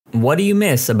What do you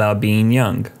miss about being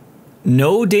young?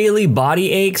 No daily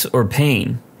body aches or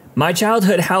pain. My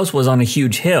childhood house was on a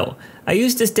huge hill. I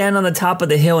used to stand on the top of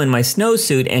the hill in my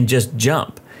snowsuit and just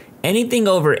jump. Anything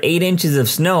over 8 inches of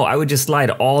snow, I would just slide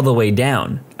all the way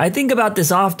down. I think about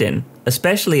this often,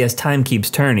 especially as time keeps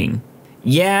turning.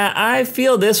 Yeah, I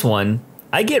feel this one.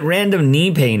 I get random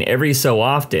knee pain every so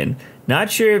often.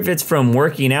 Not sure if it's from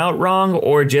working out wrong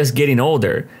or just getting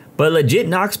older, but legit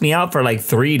knocks me out for like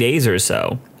 3 days or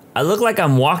so. I look like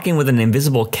I'm walking with an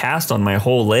invisible cast on my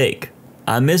whole leg.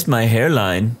 I miss my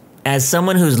hairline. As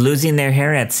someone who's losing their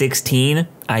hair at 16,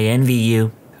 I envy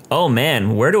you. Oh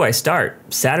man, where do I start?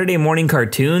 Saturday morning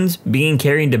cartoons, being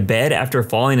carried to bed after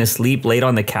falling asleep late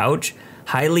on the couch,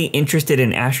 highly interested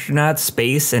in astronauts,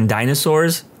 space, and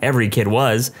dinosaurs. Every kid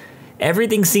was.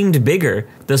 Everything seemed bigger.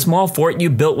 The small fort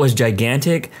you built was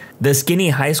gigantic. The skinny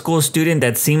high school student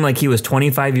that seemed like he was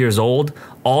 25 years old.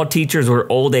 All teachers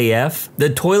were old AF. The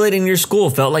toilet in your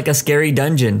school felt like a scary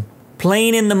dungeon.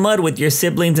 Playing in the mud with your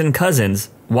siblings and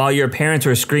cousins, while your parents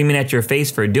were screaming at your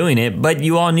face for doing it, but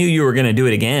you all knew you were gonna do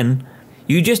it again.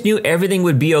 You just knew everything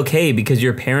would be okay because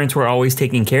your parents were always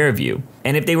taking care of you.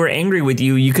 And if they were angry with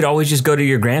you, you could always just go to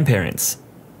your grandparents.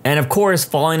 And of course,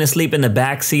 falling asleep in the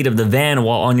back seat of the van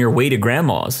while on your way to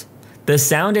grandma's. The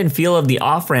sound and feel of the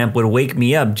off-ramp would wake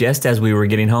me up just as we were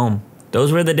getting home.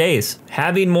 Those were the days.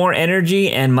 Having more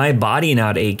energy and my body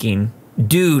not aching.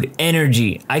 Dude,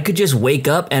 energy. I could just wake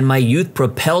up and my youth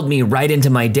propelled me right into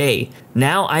my day.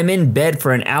 Now I'm in bed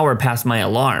for an hour past my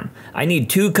alarm. I need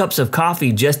 2 cups of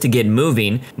coffee just to get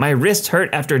moving. My wrists hurt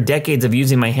after decades of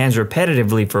using my hands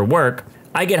repetitively for work.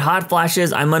 I get hot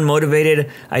flashes, I'm unmotivated.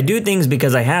 I do things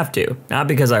because I have to, not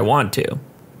because I want to.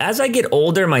 As I get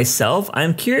older myself,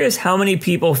 I'm curious how many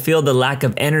people feel the lack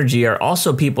of energy are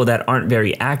also people that aren't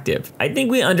very active. I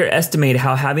think we underestimate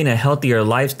how having a healthier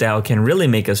lifestyle can really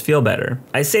make us feel better.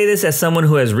 I say this as someone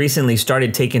who has recently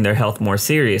started taking their health more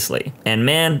seriously. And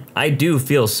man, I do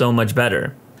feel so much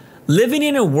better. Living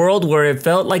in a world where it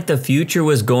felt like the future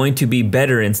was going to be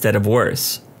better instead of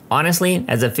worse. Honestly,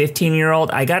 as a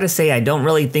 15-year-old, I gotta say I don't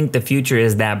really think the future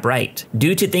is that bright.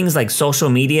 Due to things like social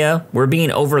media, we're being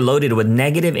overloaded with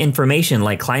negative information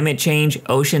like climate change,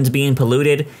 oceans being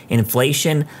polluted,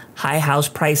 inflation, high house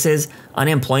prices,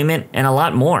 unemployment, and a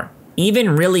lot more.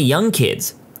 Even really young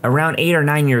kids, around 8 or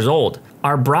 9 years old,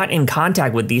 are brought in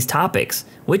contact with these topics,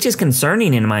 which is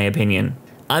concerning in my opinion.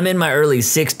 I'm in my early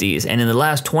 60s, and in the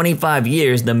last 25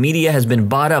 years, the media has been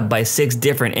bought up by 6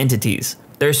 different entities.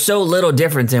 There's so little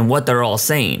difference in what they're all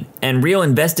saying, and real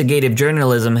investigative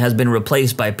journalism has been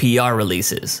replaced by PR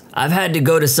releases. I've had to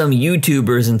go to some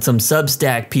YouTubers and some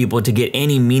Substack people to get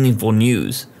any meaningful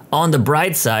news. On the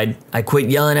bright side, I quit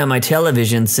yelling at my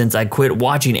television since I quit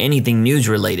watching anything news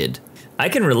related. I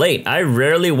can relate, I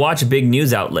rarely watch big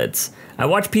news outlets. I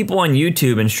watch people on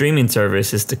YouTube and streaming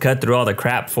services to cut through all the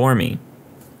crap for me.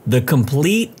 The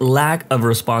complete lack of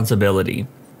responsibility.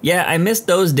 Yeah, I miss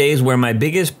those days where my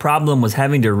biggest problem was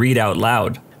having to read out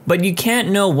loud. But you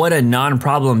can't know what a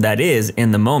non-problem that is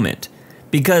in the moment.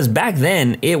 Because back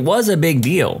then, it was a big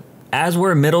deal, as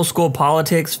were middle school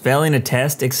politics, failing a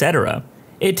test, etc.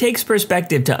 It takes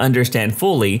perspective to understand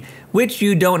fully, which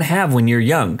you don't have when you're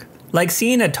young. Like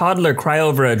seeing a toddler cry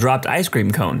over a dropped ice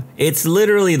cream cone. It's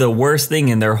literally the worst thing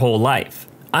in their whole life.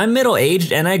 I'm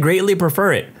middle-aged and I greatly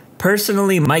prefer it.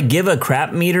 Personally, my give a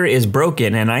crap meter is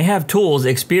broken and I have tools,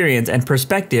 experience, and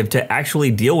perspective to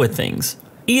actually deal with things.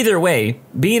 Either way,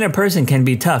 being a person can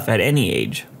be tough at any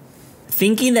age.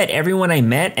 Thinking that everyone I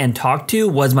met and talked to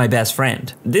was my best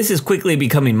friend. This is quickly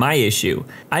becoming my issue.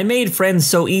 I made friends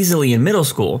so easily in middle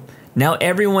school. Now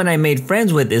everyone I made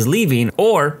friends with is leaving,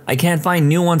 or I can't find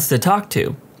new ones to talk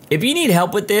to. If you need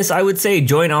help with this, I would say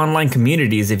join online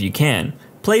communities if you can.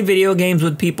 Play video games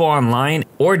with people online,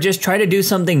 or just try to do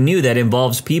something new that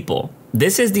involves people.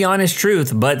 This is the honest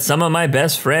truth, but some of my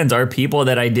best friends are people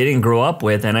that I didn't grow up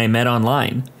with and I met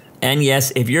online. And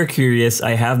yes, if you're curious,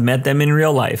 I have met them in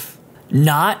real life.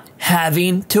 Not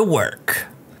having to work.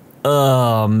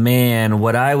 Oh man,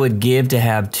 what I would give to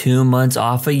have 2 months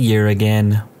off a year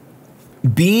again.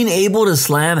 Being able to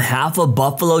slam half a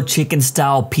buffalo chicken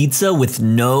style pizza with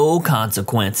no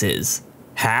consequences.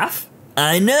 Half?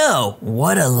 I know,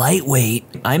 what a lightweight.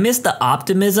 I miss the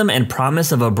optimism and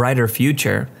promise of a brighter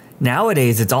future.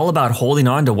 Nowadays, it's all about holding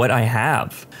on to what I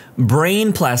have.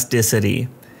 Brain plasticity.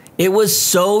 It was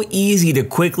so easy to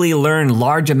quickly learn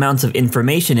large amounts of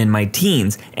information in my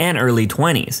teens and early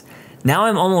 20s. Now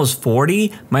I'm almost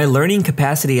 40, my learning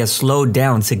capacity has slowed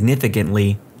down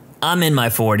significantly. I'm in my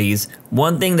 40s.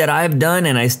 One thing that I've done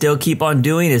and I still keep on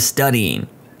doing is studying.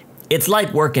 It's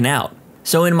like working out.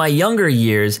 So in my younger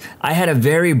years, I had a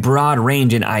very broad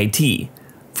range in IT,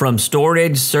 from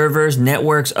storage, servers,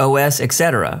 networks, OS,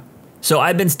 etc. So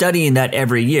I've been studying that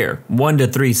every year, 1 to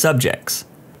 3 subjects.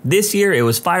 This year it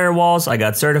was firewalls, I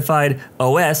got certified,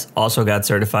 OS also got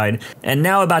certified, and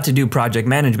now about to do project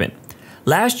management.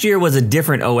 Last year was a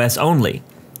different OS only.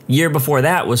 Year before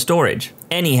that was storage.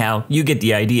 Anyhow, you get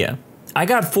the idea. I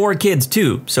got 4 kids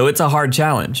too, so it's a hard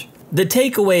challenge. The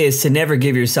takeaway is to never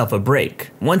give yourself a break.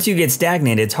 Once you get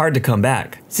stagnant, it's hard to come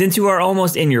back. Since you are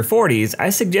almost in your 40s, I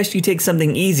suggest you take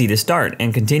something easy to start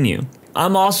and continue.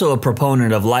 I'm also a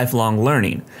proponent of lifelong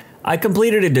learning. I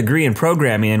completed a degree in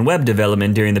programming and web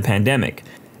development during the pandemic,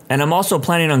 and I'm also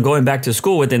planning on going back to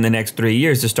school within the next 3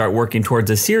 years to start working towards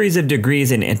a series of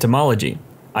degrees in entomology.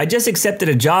 I just accepted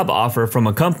a job offer from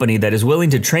a company that is willing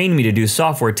to train me to do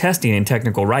software testing and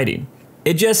technical writing.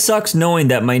 It just sucks knowing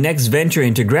that my next venture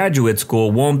into graduate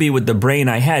school won't be with the brain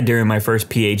I had during my first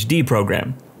PhD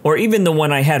program, or even the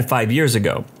one I had 5 years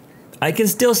ago. I can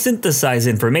still synthesize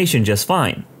information just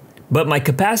fine, but my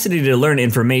capacity to learn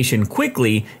information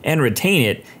quickly and retain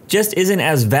it just isn't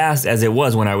as vast as it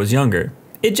was when I was younger.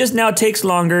 It just now takes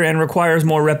longer and requires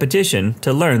more repetition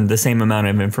to learn the same amount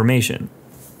of information.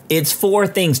 It's 4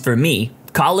 things for me: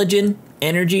 collagen,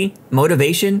 energy,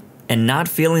 motivation, and not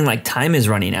feeling like time is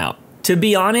running out. To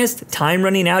be honest, time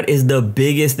running out is the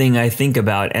biggest thing I think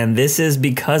about, and this is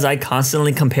because I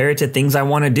constantly compare it to things I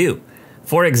want to do.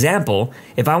 For example,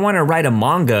 if I want to write a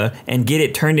manga and get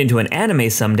it turned into an anime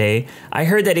someday, I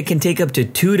heard that it can take up to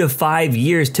 2 to 5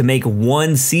 years to make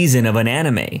 1 season of an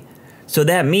anime. So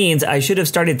that means I should have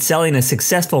started selling a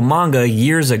successful manga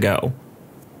years ago.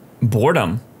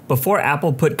 Boredom. Before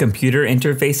Apple put computer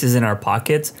interfaces in our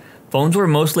pockets, phones were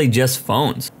mostly just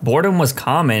phones. Boredom was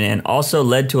common and also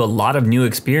led to a lot of new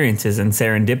experiences and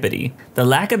serendipity. The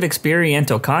lack of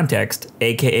experiential context,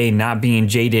 aka not being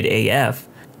jaded AF,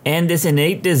 and this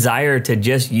innate desire to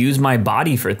just use my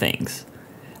body for things.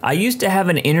 I used to have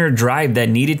an inner drive that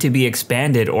needed to be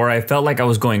expanded, or I felt like I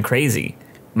was going crazy.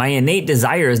 My innate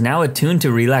desire is now attuned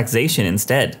to relaxation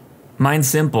instead. Mine's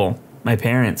simple: my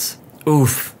parents.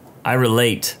 Oof, I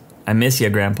relate. I miss ya,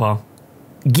 Grandpa.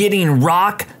 Getting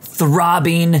rock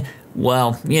throbbing,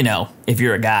 well, you know, if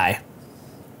you're a guy.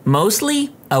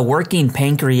 Mostly a working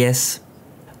pancreas.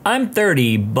 I'm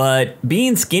 30, but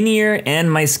being skinnier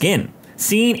and my skin.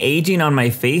 Seeing aging on my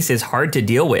face is hard to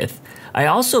deal with. I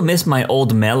also miss my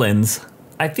old melons.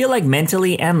 I feel like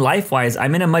mentally and life-wise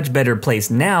I'm in a much better place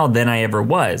now than I ever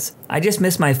was. I just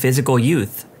miss my physical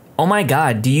youth. Oh my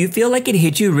god, do you feel like it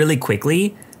hit you really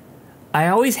quickly? I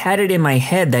always had it in my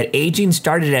head that aging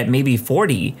started at maybe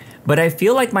 40, but I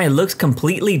feel like my looks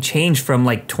completely changed from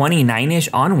like 29-ish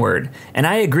onward, and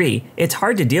I agree, it's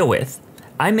hard to deal with.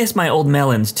 I miss my old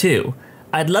melons too.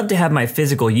 I'd love to have my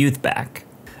physical youth back.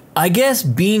 I guess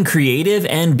being creative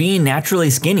and being naturally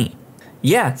skinny.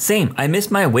 Yeah, same. I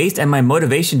miss my waist and my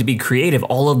motivation to be creative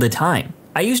all of the time.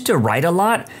 I used to write a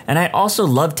lot, and I also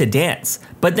loved to dance,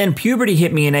 but then puberty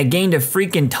hit me and I gained a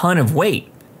freaking ton of weight.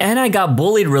 And I got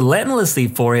bullied relentlessly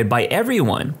for it by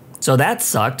everyone, so that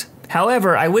sucked.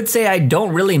 However, I would say I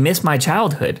don't really miss my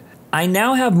childhood. I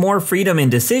now have more freedom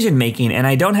in decision making, and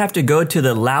I don't have to go to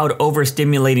the loud,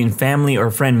 overstimulating family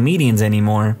or friend meetings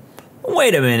anymore.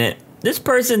 Wait a minute, this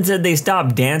person said they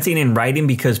stopped dancing and writing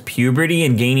because puberty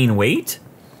and gaining weight?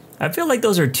 I feel like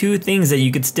those are 2 things that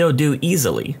you could still do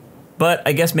easily. But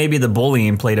I guess maybe the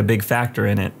bullying played a big factor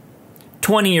in it.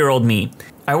 20-year-old me.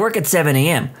 I work at 7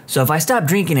 a.m., so if I stop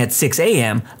drinking at 6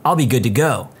 a.m., I'll be good to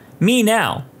go. Me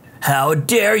now. How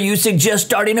dare you suggest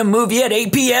starting a movie at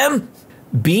 8 p.m.?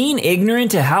 Being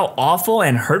ignorant to how awful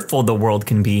and hurtful the world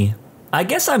can be. I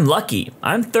guess I'm lucky.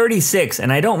 I'm 36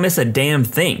 and I don't miss a damn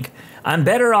thing. I'm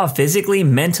better off physically,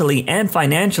 mentally, and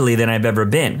financially than I've ever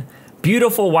been.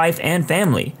 Beautiful wife and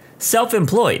family.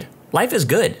 Self-employed. Life is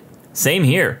good. Same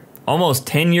here. Almost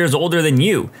 10 years older than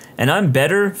you, and I'm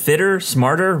better, fitter,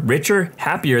 smarter, richer,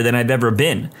 happier than I've ever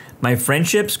been. My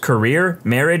friendships, career,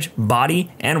 marriage,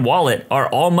 body, and wallet are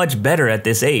all much better at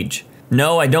this age.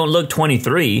 No, I don't look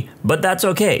 23, but that's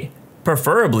okay.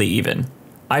 Preferably even.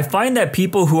 I find that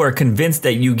people who are convinced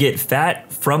that you get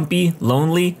fat, frumpy,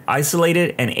 lonely,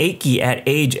 isolated, and achy at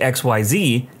age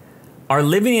XYZ are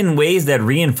living in ways that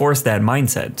reinforce that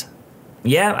mindset.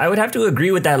 Yeah, I would have to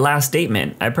agree with that last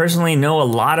statement. I personally know a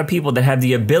lot of people that have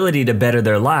the ability to better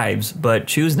their lives, but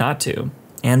choose not to.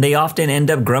 And they often end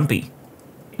up grumpy.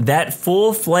 That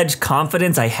full-fledged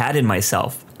confidence I had in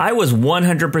myself. I was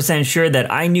 100% sure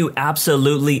that I knew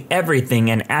absolutely everything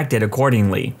and acted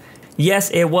accordingly. Yes,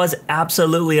 it was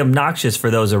absolutely obnoxious for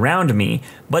those around me,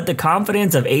 but the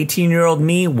confidence of 18-year-old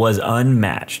me was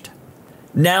unmatched.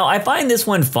 Now, I find this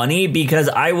one funny because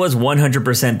I was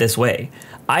 100% this way.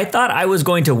 I thought I was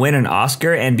going to win an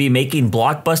Oscar and be making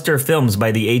blockbuster films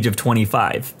by the age of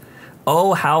 25.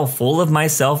 Oh, how full of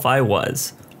myself I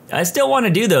was. I still want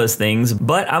to do those things,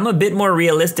 but I'm a bit more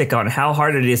realistic on how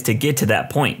hard it is to get to that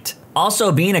point.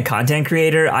 Also, being a content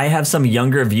creator, I have some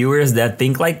younger viewers that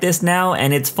think like this now,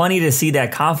 and it's funny to see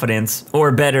that confidence,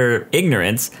 or better,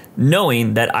 ignorance,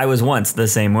 knowing that I was once the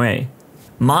same way.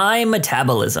 My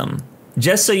metabolism.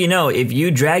 Just so you know, if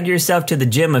you drag yourself to the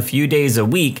gym a few days a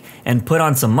week and put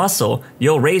on some muscle,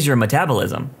 you'll raise your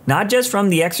metabolism. Not just from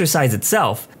the exercise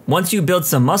itself. Once you build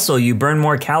some muscle, you burn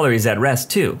more calories at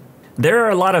rest too. There are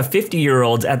a lot of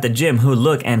 50-year-olds at the gym who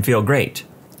look and feel great.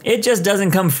 It just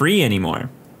doesn't come free anymore.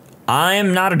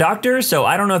 I'm not a doctor, so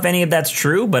I don't know if any of that's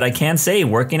true, but I can say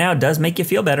working out does make you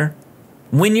feel better.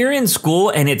 When you're in school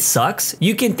and it sucks,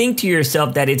 you can think to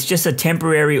yourself that it's just a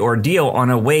temporary ordeal on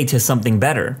a way to something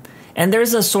better. And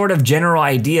there's a sort of general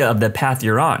idea of the path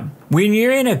you're on. When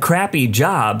you're in a crappy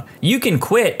job, you can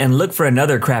quit and look for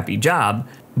another crappy job,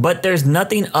 but there's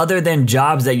nothing other than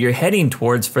jobs that you're heading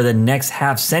towards for the next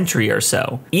half century or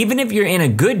so. Even if you're in a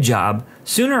good job,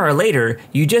 sooner or later,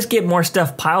 you just get more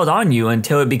stuff piled on you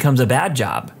until it becomes a bad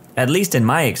job, at least in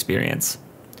my experience.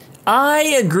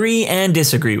 I agree and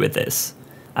disagree with this.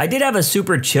 I did have a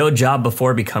super chill job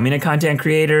before becoming a content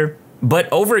creator, but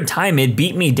over time it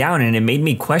beat me down and it made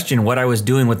me question what I was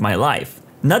doing with my life.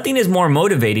 Nothing is more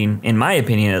motivating, in my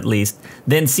opinion at least,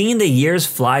 than seeing the years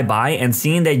fly by and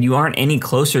seeing that you aren't any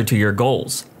closer to your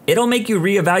goals. It'll make you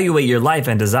reevaluate your life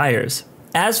and desires.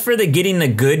 As for the getting a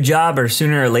good job or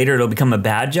sooner or later it'll become a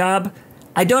bad job,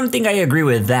 I don't think I agree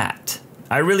with that.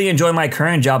 I really enjoy my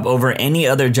current job over any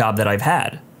other job that I've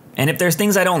had. And if there's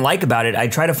things I don't like about it, I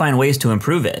try to find ways to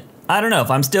improve it. I don't know,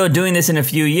 if I'm still doing this in a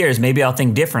few years, maybe I'll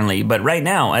think differently, but right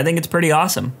now, I think it's pretty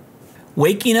awesome.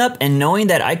 Waking up and knowing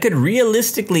that I could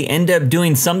realistically end up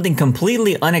doing something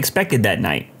completely unexpected that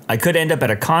night. I could end up at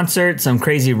a concert, some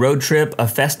crazy road trip, a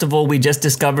festival we just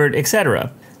discovered,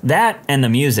 etc. That and the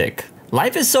music.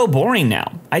 Life is so boring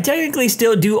now. I technically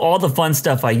still do all the fun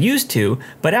stuff I used to,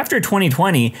 but after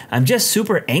 2020, I'm just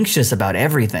super anxious about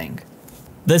everything.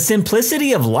 The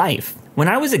simplicity of life. When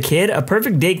I was a kid, a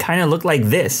perfect day kind of looked like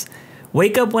this.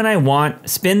 Wake up when I want,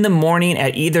 spend the morning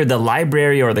at either the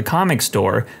library or the comic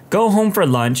store, go home for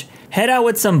lunch, head out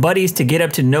with some buddies to get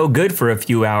up to no good for a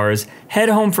few hours, head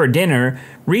home for dinner,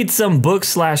 read some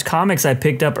books/comics I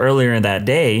picked up earlier that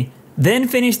day, then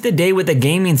finish the day with a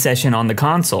gaming session on the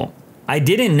console. I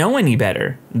didn't know any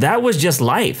better. That was just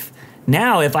life.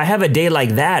 Now, if I have a day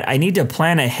like that, I need to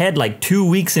plan ahead like 2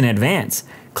 weeks in advance.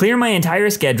 Clear my entire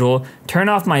schedule, turn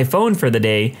off my phone for the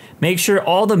day, make sure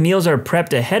all the meals are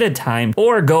prepped ahead of time,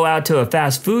 or go out to a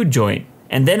fast food joint.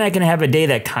 And then I can have a day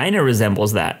that kind of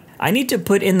resembles that. I need to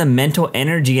put in the mental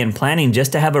energy and planning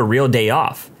just to have a real day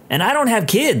off. And I don't have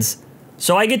kids,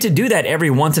 so I get to do that every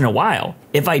once in a while.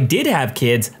 If I did have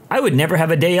kids, I would never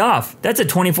have a day off. That's a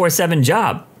 24/7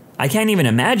 job. I can't even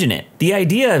imagine it. The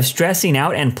idea of stressing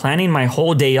out and planning my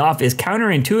whole day off is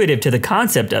counterintuitive to the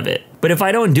concept of it. But if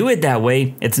I don't do it that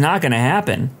way, it's not gonna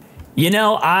happen. You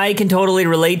know, I can totally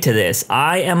relate to this.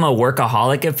 I am a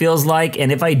workaholic, it feels like,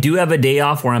 and if I do have a day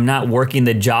off where I'm not working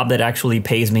the job that actually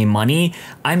pays me money,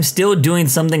 I'm still doing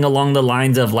something along the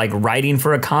lines of like writing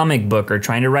for a comic book or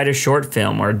trying to write a short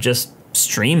film or just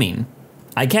streaming.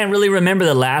 I can't really remember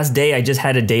the last day I just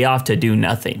had a day off to do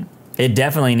nothing. It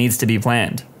definitely needs to be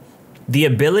planned. The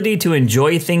ability to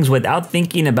enjoy things without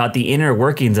thinking about the inner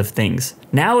workings of things.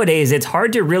 Nowadays, it's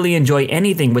hard to really enjoy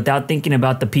anything without thinking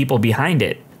about the people behind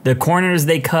it, the corners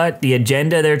they cut, the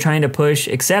agenda they're trying to push,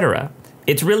 etc.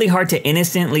 It's really hard to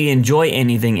innocently enjoy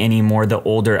anything anymore the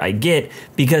older I get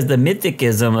because the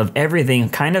mythicism of everything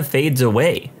kind of fades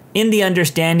away in the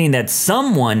understanding that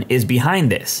someone is behind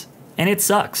this, and it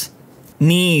sucks.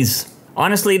 Knees.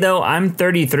 Honestly though, I'm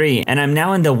 33 and I'm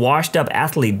now in the washed up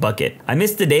athlete bucket. I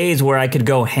miss the days where I could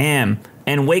go ham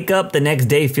and wake up the next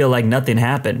day feel like nothing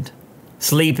happened.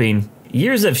 Sleeping.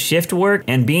 Years of shift work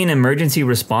and being emergency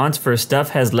response for stuff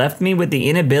has left me with the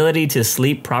inability to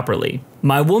sleep properly.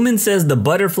 My woman says the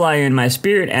butterfly in my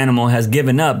spirit animal has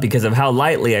given up because of how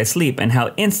lightly I sleep and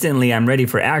how instantly I'm ready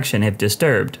for action if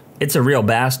disturbed. It's a real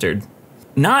bastard.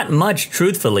 Not much,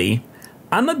 truthfully.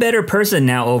 I'm a better person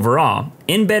now overall,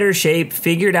 in better shape,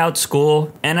 figured out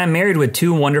school, and I'm married with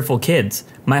 2 wonderful kids.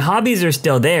 My hobbies are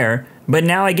still there, but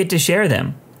now I get to share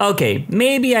them. Okay,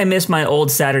 maybe I miss my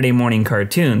old Saturday morning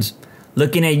cartoons.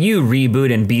 Looking at you,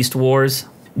 Reboot and Beast Wars.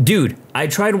 Dude, I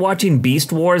tried watching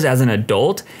Beast Wars as an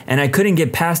adult, and I couldn't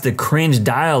get past the cringe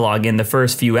dialogue in the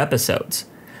first few episodes.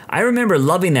 I remember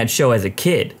loving that show as a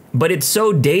kid, but it's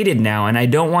so dated now and I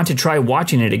don't want to try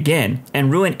watching it again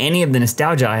and ruin any of the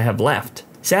nostalgia I have left.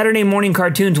 Saturday morning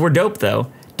cartoons were dope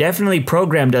though. Definitely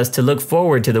programmed us to look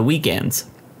forward to the weekends.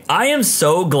 I am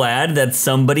so glad that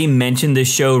somebody mentioned the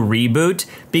show Reboot,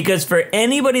 because for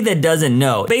anybody that doesn't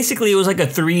know, basically it was like a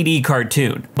 3D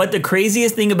cartoon. But the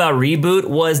craziest thing about Reboot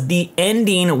was the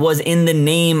ending was in the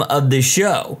name of the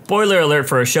show. Spoiler alert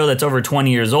for a show that's over 20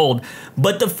 years old,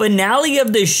 but the finale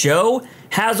of the show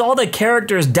has all the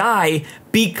characters die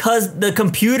because the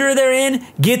computer they're in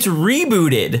gets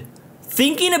rebooted.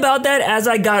 Thinking about that as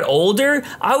I got older,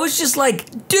 I was just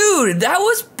like, dude, that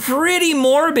was pretty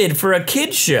morbid for a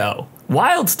kid's show.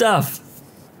 Wild stuff.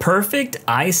 Perfect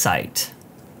eyesight.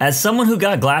 As someone who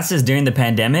got glasses during the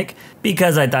pandemic,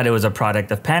 because I thought it was a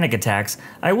product of panic attacks,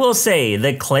 I will say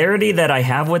the clarity that I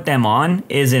have with them on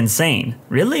is insane.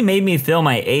 Really made me feel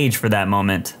my age for that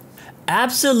moment.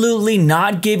 Absolutely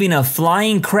not giving a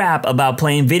flying crap about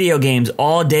playing video games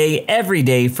all day, every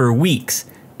day for weeks.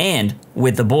 And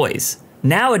with the boys.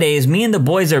 Nowadays, me and the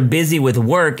boys are busy with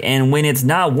work, and when it's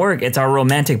not work, it's our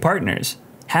romantic partners.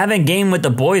 Haven't gamed with the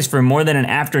boys for more than an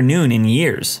afternoon in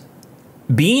years.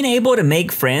 Being able to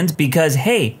make friends because,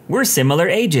 hey, we're similar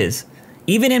ages.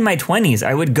 Even in my 20s,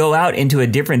 I would go out into a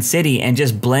different city and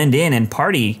just blend in and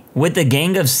party with a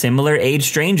gang of similar age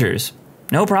strangers.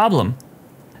 No problem.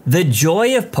 The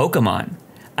joy of Pokemon.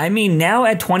 I mean, now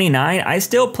at 29, I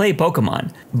still play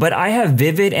Pokemon, but I have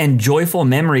vivid and joyful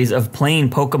memories of playing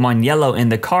Pokemon Yellow in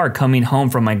the car coming home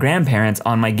from my grandparents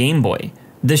on my Game Boy.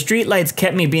 The streetlights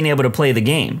kept me being able to play the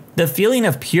game. The feeling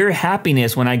of pure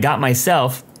happiness when I got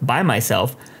myself, by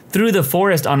myself, through the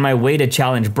forest on my way to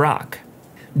challenge Brock.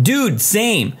 Dude,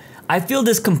 same. I feel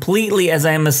this completely as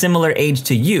I am a similar age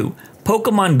to you.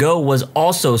 Pokemon Go was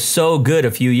also so good a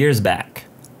few years back.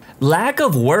 Lack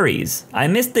of worries. I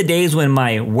missed the days when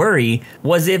my worry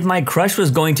was if my crush was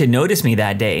going to notice me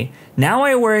that day. Now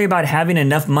I worry about having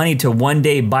enough money to one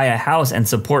day buy a house and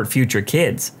support future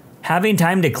kids. Having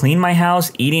time to clean my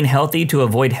house, eating healthy to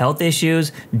avoid health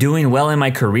issues, doing well in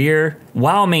my career,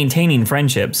 while maintaining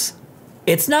friendships.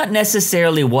 It's not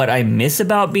necessarily what I miss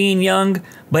about being young,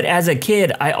 but as a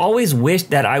kid, I always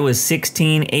wished that I was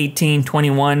 16, 18,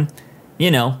 21,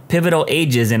 pivotal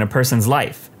ages in a person's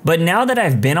life. But now that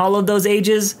I've been all of those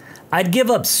ages, I'd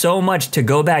give up so much to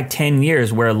go back 10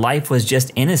 years where life was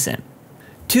just innocent.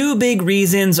 2 big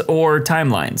reasons or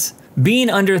timelines. Being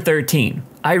under 13.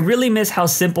 I really miss how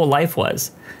simple life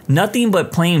was. Nothing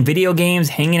but playing video games,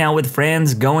 hanging out with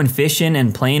friends, going fishing,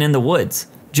 and playing in the woods.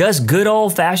 Just good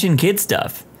old-fashioned kid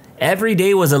stuff. Every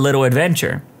day was a little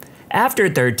adventure. After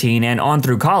 13 and on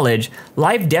through college,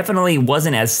 life definitely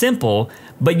wasn't as simple,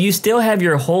 but you still have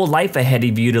your whole life ahead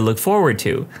of you to look forward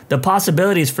to. The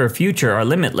possibilities for future are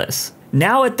limitless.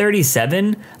 Now at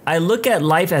 37, I look at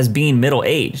life as being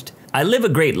middle-aged. I live a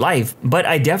great life, but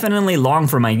I definitely long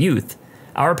for my youth.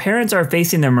 Our parents are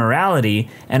facing their morality,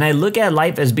 and I look at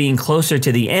life as being closer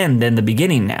to the end than the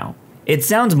beginning now. It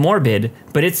sounds morbid,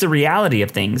 but it's the reality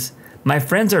of things. My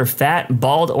friends are fat,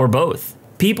 bald, or both.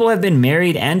 People have been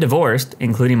married and divorced,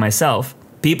 including myself.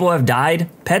 People have died,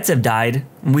 pets have died,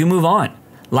 and we move on.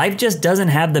 Life just doesn't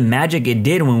have the magic it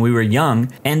did when we were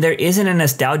young, and there isn't a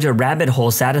nostalgia rabbit hole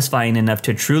satisfying enough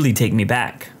to truly take me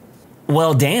back.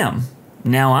 Well, damn.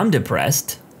 Now I'm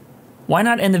depressed. Why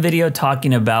not end the video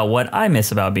talking about what I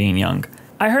miss about being young?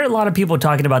 I heard a lot of people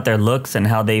talking about their looks and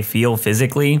how they feel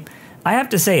physically. I have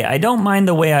to say, I don't mind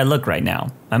the way I look right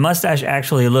now. My mustache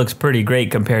actually looks pretty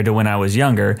great compared to when I was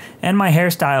younger, and my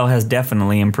hairstyle has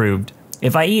definitely improved.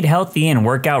 If I eat healthy and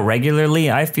work out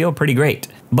regularly, I feel pretty great.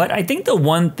 But I think the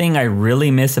one thing I really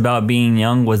miss about being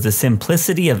young was the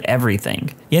simplicity of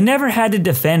everything. You never had to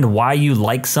defend why you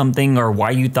liked something or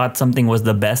why you thought something was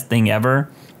the best thing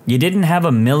ever. You didn't have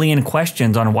a million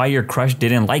questions on why your crush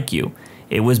didn't like you.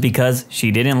 It was because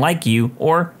she didn't like you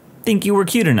or think you were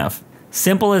cute enough.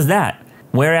 Simple as that.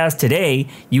 Whereas today,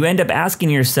 you end up asking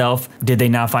yourself, did they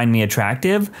not find me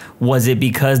attractive? Was it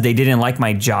because they didn't like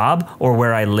my job or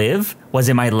where I live? Was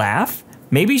it my laugh?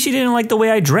 Maybe she didn't like the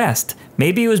way I dressed.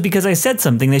 Maybe it was because I said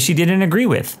something that she didn't agree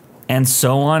with. And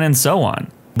so on and so on.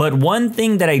 But one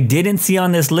thing that I didn't see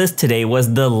on this list today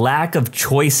was the lack of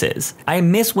choices. I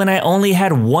miss when I only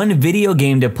had one video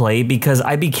game to play because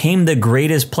I became the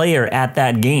greatest player at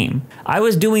that game. I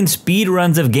was doing speed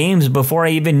runs of games before I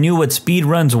even knew what speed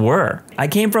runs were. I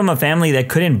came from a family that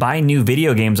couldn't buy new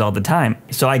video games all the time,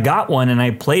 so I got one and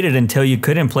I played it until you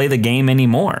couldn't play the game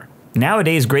anymore.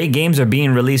 Nowadays, great games are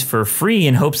being released for free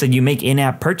in hopes that you make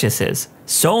in-app purchases.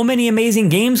 So many amazing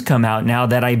games come out now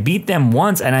that I beat them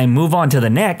once and I move on to the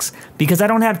next because I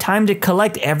don't have time to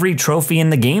collect every trophy in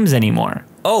the games anymore.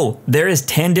 Oh, there is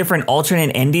 10 different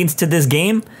alternate endings to this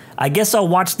game? I guess I'll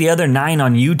watch the other 9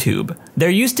 on YouTube. There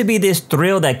used to be this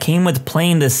thrill that came with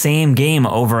playing the same game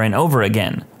over and over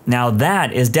again. Now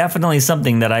that is definitely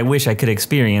something that I wish I could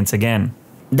experience again.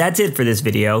 That's it for this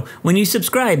video. When you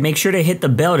subscribe, make sure to hit the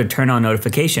bell to turn on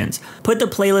notifications. Put the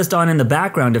playlist on in the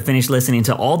background to finish listening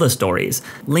to all the stories.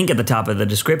 Link at the top of the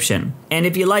description. And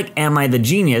if you like Am I the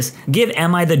Genius, give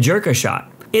Am I the Jerk a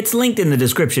shot. It's linked in the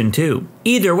description too.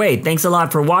 Either way, thanks a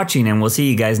lot for watching and we'll see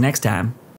you guys next time.